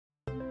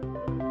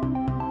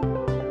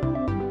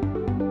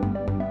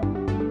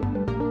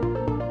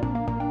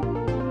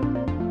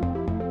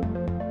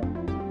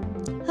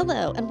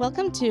Hello, and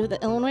welcome to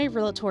the Illinois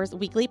REALTORS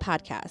Weekly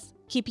Podcast,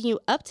 keeping you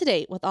up to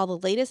date with all the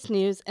latest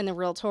news in the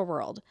realtor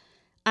world.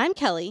 I'm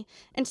Kelly,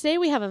 and today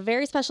we have a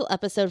very special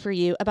episode for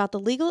you about the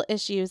legal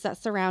issues that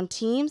surround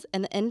teams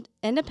and the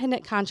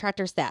independent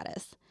contractor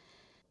status.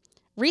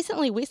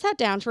 Recently, we sat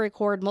down to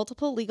record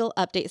multiple legal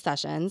update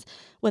sessions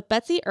with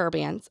Betsy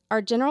Urbance,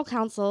 our General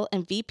Counsel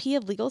and VP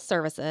of Legal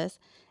Services,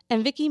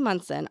 and Vicki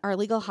Munson, our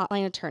legal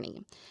hotline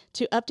attorney,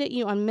 to update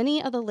you on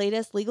many of the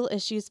latest legal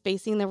issues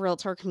facing the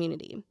realtor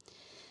community.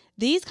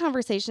 These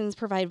conversations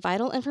provide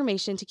vital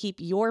information to keep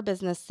your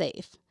business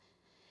safe.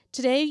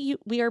 Today,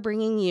 we are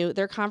bringing you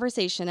their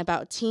conversation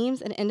about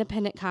teams and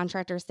independent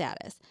contractor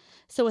status.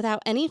 So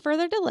without any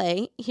further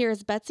delay,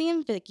 here's Betsy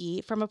and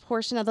Vicki from a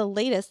portion of the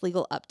latest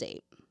legal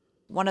update.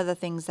 One of the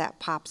things that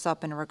pops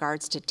up in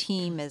regards to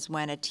team is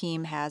when a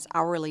team has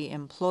hourly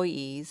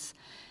employees,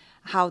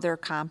 how they're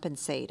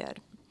compensated.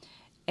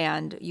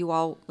 And you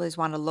always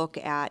want to look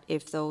at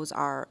if those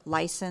are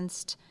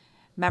licensed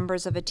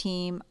members of a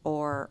team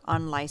or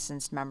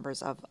unlicensed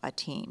members of a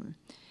team.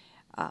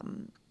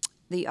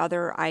 The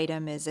other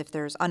item is if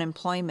there's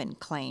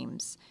unemployment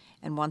claims.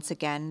 And once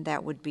again,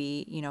 that would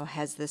be,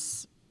 has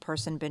this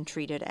person been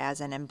treated as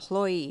an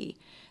employee?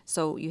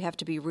 So you have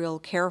to be real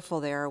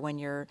careful there when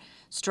you're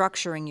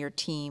structuring your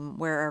team,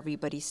 where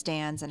everybody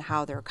stands and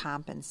how they're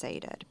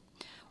compensated.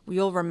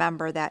 You'll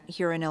remember that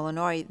here in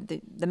Illinois,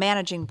 the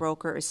managing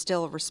broker is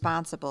still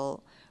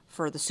responsible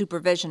for the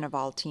supervision of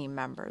all team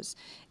members.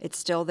 It's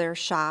still their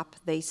shop.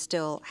 They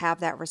still have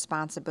that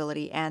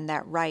responsibility and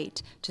that right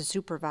to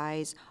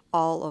supervise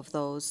all of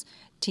those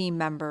team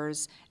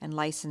members and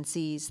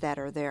licensees that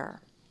are there.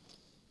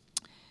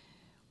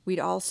 We'd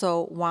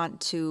also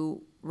want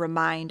to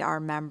remind our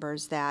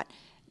members that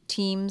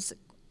teams,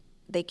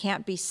 they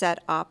can't be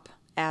set up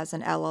as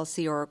an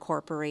LLC or a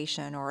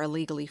corporation or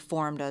illegally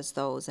formed as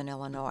those in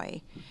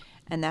Illinois.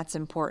 And that's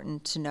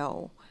important to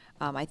know.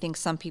 I think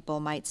some people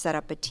might set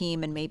up a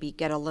team and maybe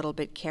get a little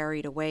bit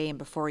carried away, and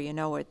before you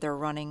know it, they're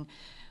running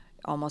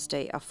almost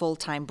a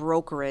full-time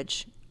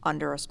brokerage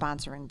under a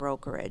sponsoring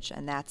brokerage,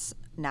 and that's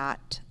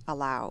not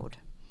allowed.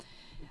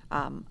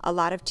 A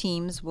lot of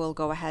teams will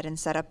go ahead and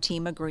set up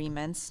team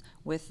agreements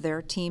with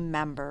their team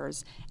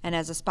members, and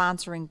as a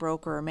sponsoring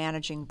broker or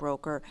managing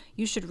broker,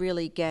 you should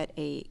really get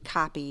a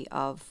copy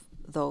of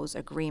those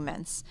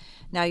agreements.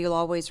 Now, you'll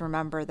always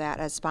remember that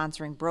as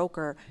sponsoring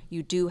broker,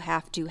 you do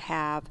have to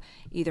have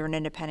either an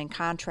independent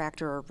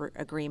contractor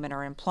agreement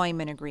or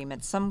employment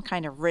agreement, some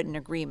kind of written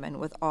agreement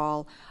with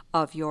all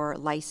of your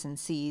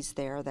licensees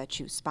there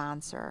that you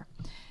sponsor.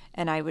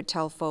 And I would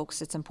tell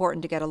folks it's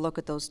important to get a look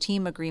at those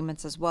team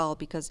agreements as well,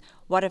 because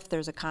what if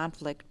there's a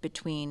conflict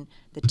between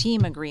the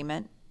team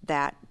agreement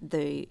that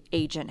the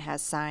agent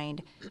has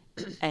signed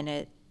and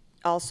it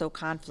also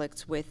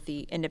conflicts with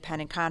the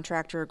independent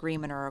contractor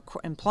agreement or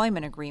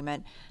employment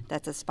agreement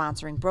that the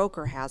sponsoring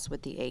broker has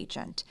with the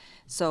agent.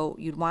 So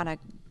you'd want to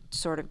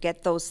sort of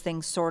get those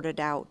things sorted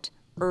out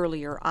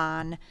earlier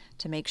on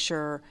to make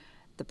sure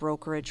the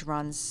brokerage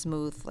runs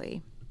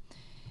smoothly.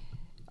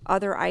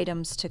 Other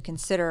items to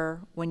consider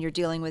when you're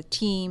dealing with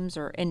teams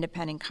or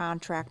independent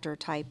contractor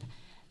type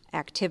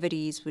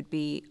activities would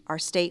be our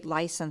state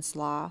license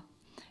law,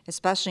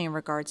 especially in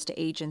regards to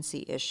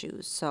agency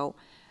issues. So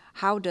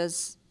how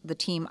does the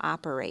team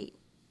operate?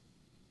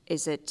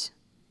 Is it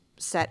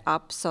set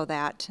up so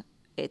that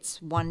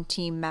it's one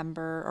team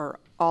member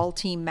or all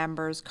team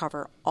members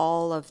cover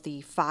all of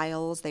the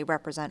files, they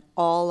represent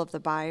all of the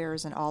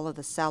buyers and all of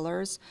the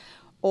sellers?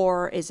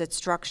 Or is it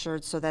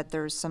structured so that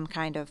there's some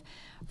kind of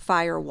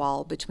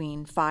firewall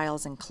between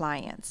files and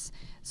clients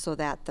so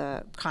that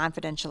the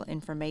confidential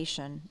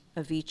information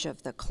of each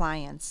of the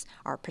clients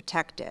are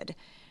protected?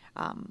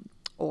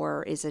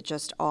 Or is it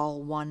just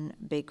all one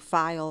big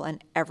file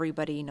and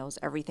everybody knows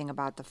everything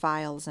about the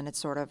files and it's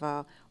sort of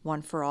a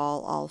one for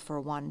all for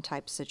one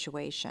type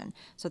situation?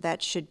 So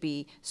that should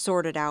be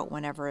sorted out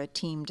whenever a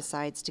team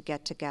decides to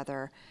get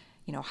together,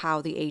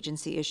 how the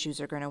agency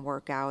issues are going to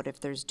work out. If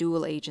there's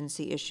dual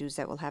agency issues,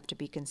 that will have to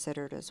be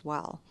considered as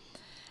well.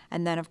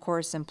 And then, of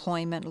course,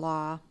 employment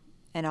law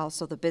and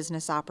also the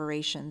business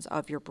operations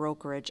of your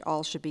brokerage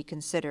all should be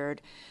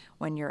considered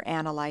when you're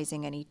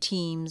analyzing any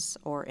teams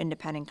or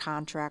independent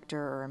contractor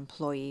or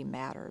employee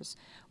matters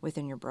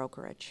within your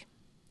brokerage.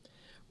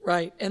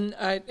 Right, and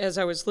as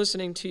I was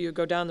listening to you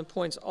go down the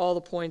points, all the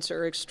points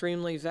are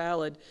extremely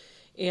valid.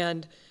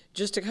 And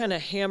just to kind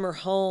of hammer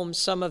home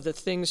some of the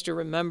things to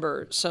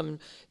remember, some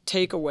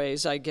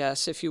takeaways, I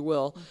guess, if you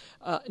will.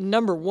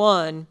 Number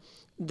one,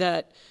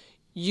 that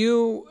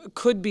you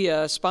could be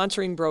a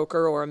sponsoring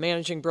broker or a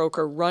managing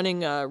broker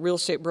running a real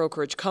estate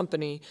brokerage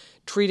company,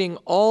 treating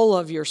all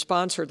of your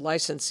sponsored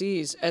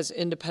licensees as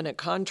independent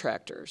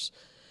contractors.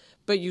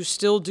 But you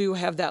still do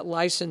have that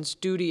license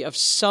duty of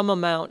some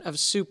amount of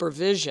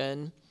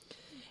supervision,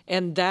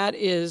 and that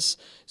is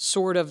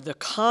sort of the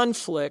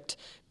conflict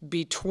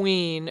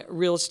between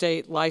real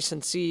estate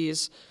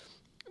licensees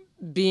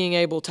being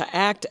able to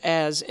act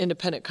as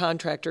independent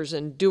contractors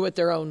and do it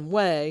their own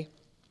way,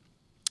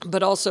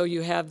 but also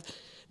you have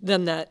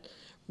then that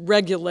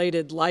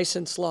regulated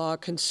license law,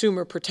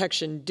 consumer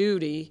protection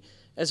duty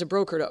as a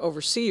broker to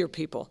oversee your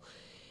people.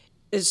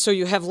 So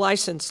you have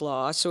license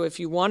law. So if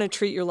you want to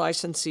treat your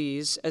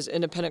licensees as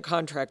independent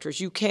contractors,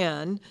 you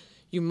can.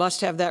 You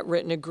must have that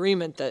written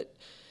agreement that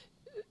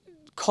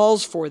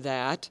calls for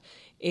that.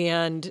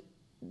 And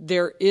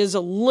there is a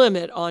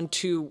limit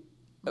onto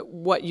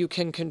what you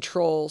can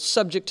control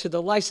subject to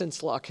the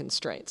license law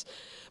constraints.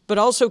 But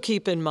also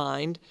keep in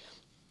mind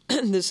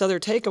this other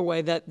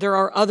takeaway that there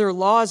are other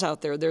laws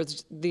out there.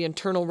 There's the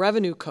Internal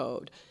Revenue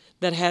Code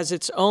that has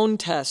its own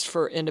test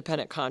for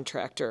independent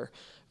contractor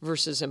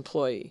versus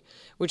employee,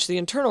 which the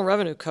Internal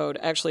Revenue Code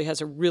actually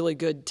has a really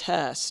good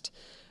test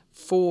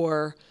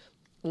for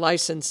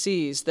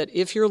licensees that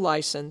if you're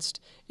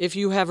licensed, if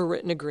you have a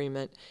written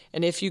agreement,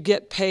 and if you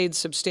get paid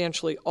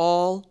substantially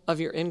all of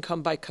your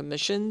income by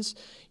commissions,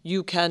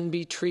 you can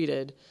be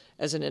treated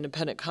as an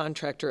independent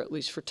contractor, at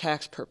least for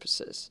tax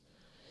purposes.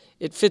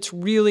 It fits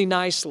really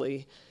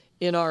nicely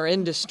in our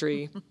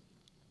industry.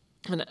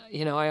 And,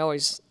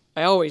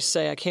 I always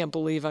say I can't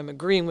believe I'm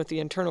agreeing with the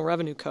Internal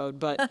Revenue Code,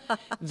 but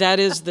that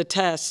is the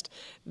test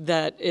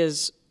that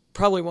is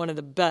probably one of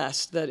the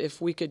best, that if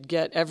we could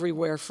get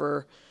everywhere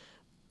for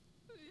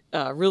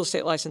real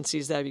estate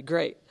licensees, that'd be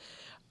great.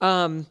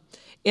 And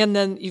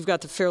then you've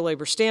got the Fair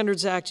Labor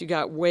Standards Act, you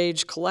got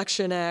Wage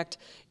Collection Act,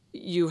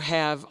 you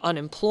have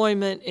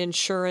unemployment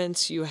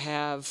insurance, you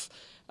have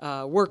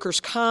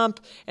workers' comp,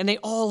 and they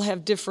all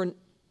have different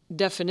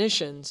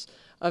definitions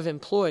of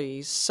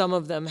employees. Some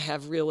of them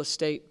have real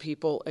estate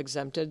people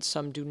exempted,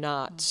 some do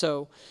not.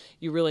 So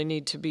you really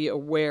need to be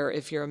aware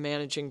if you're a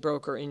managing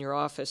broker in your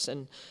office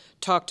and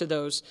talk to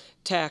those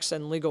tax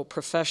and legal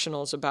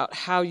professionals about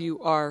how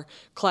you are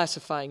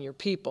classifying your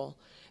people.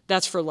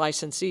 That's for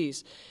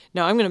licensees.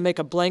 Now, I'm going to make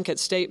a blanket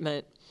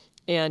statement,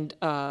 and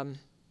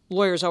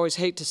lawyers always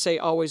hate to say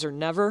always or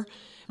never,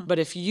 but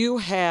if you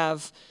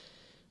have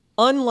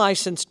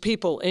unlicensed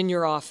people in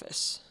your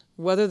office,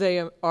 whether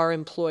they are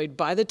employed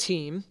by the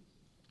team,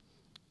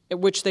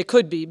 which they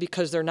could be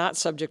because they're not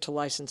subject to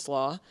license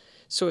law.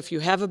 So if you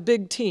have a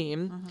big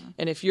team,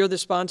 and if you're the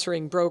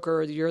sponsoring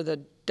broker or you're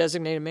the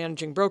designated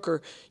managing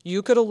broker,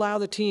 you could allow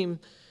the team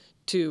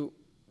to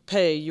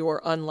pay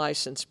your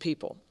unlicensed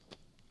people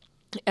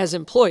as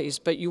employees,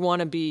 but you want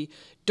to be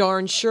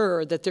darn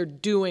sure that they're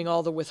doing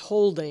all the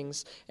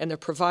withholdings and they're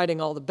providing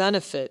all the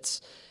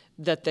benefits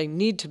that they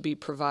need to be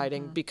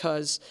providing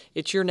because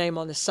it's your name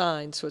on the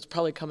sign, so it's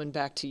probably coming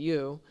back to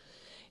you.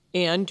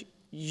 And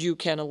you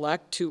can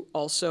elect to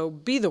also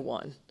be the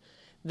one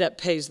that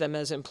pays them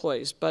as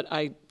employees. But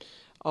I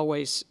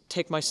always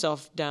take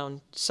myself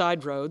down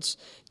side roads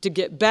to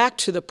get back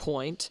to the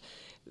point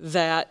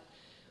that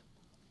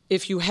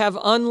if you have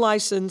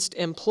unlicensed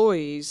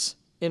employees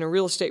in a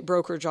real estate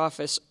brokerage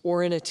office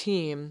or in a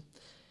team,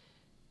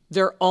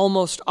 they're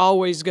almost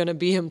always going to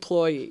be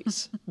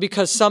employees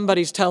because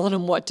somebody's telling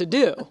them what to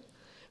do,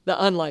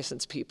 the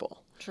unlicensed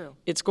people. True.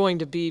 It's going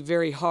to be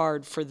very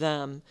hard for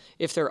them,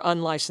 if they're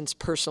unlicensed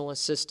personal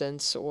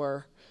assistants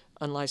or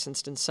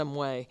unlicensed in some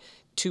way,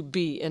 to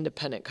be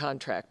independent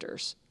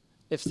contractors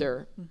if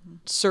they're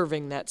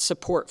serving that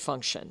support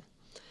function.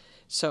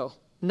 So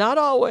not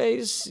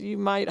always. You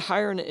might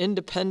hire an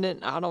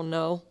independent,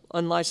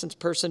 unlicensed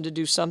person to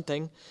do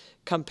something,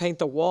 come paint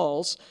the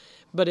walls.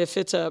 But if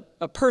it's a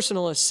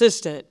personal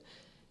assistant,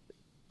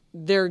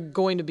 they're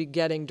going to be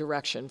getting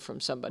direction from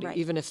somebody. Right.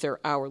 Even if they're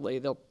hourly,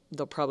 they'll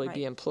probably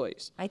be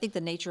employees. I think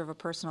the nature of a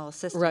personal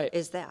assistant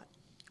is that.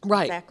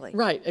 Right. Exactly.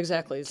 Right,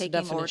 exactly. It's taking the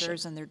definition.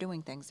 orders and they're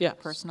doing things. Yes. A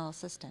personal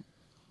assistant.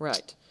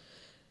 Right.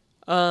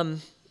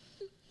 And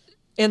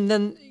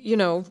then,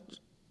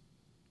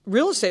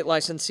 real estate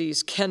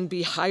licensees can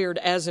be hired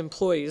as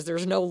employees.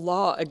 There's no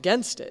law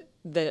against it.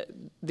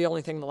 The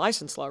only thing the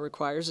license law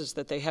requires is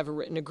that they have a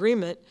written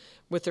agreement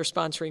with their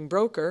sponsoring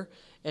broker,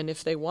 and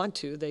if they want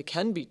to, they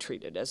can be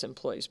treated as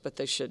employees, but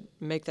they should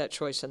make that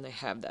choice, and they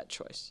have that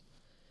choice.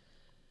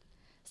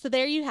 So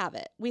there you have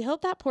it. We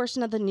hope that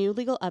portion of the new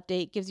legal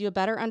update gives you a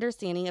better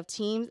understanding of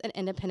teams and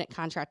independent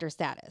contractor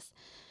status.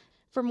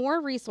 For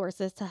more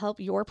resources to help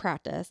your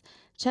practice,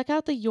 check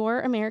out the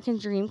Your American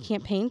Dream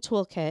Campaign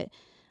Toolkit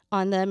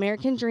on the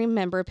American Dream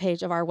member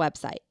page of our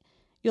website.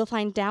 You'll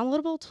find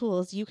downloadable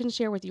tools you can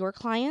share with your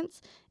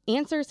clients,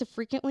 answers to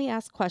frequently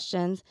asked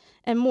questions,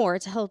 and more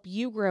to help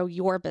you grow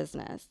your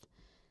business.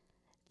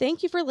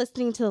 Thank you for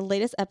listening to the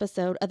latest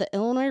episode of the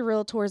Illinois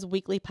REALTORS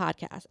Weekly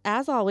Podcast.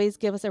 As always,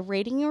 give us a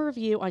rating and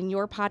review on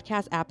your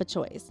podcast app of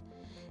choice.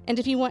 And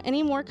if you want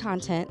any more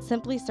content,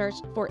 simply search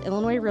for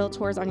Illinois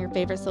REALTORS on your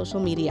favorite social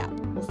media app.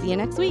 We'll see you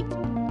next week.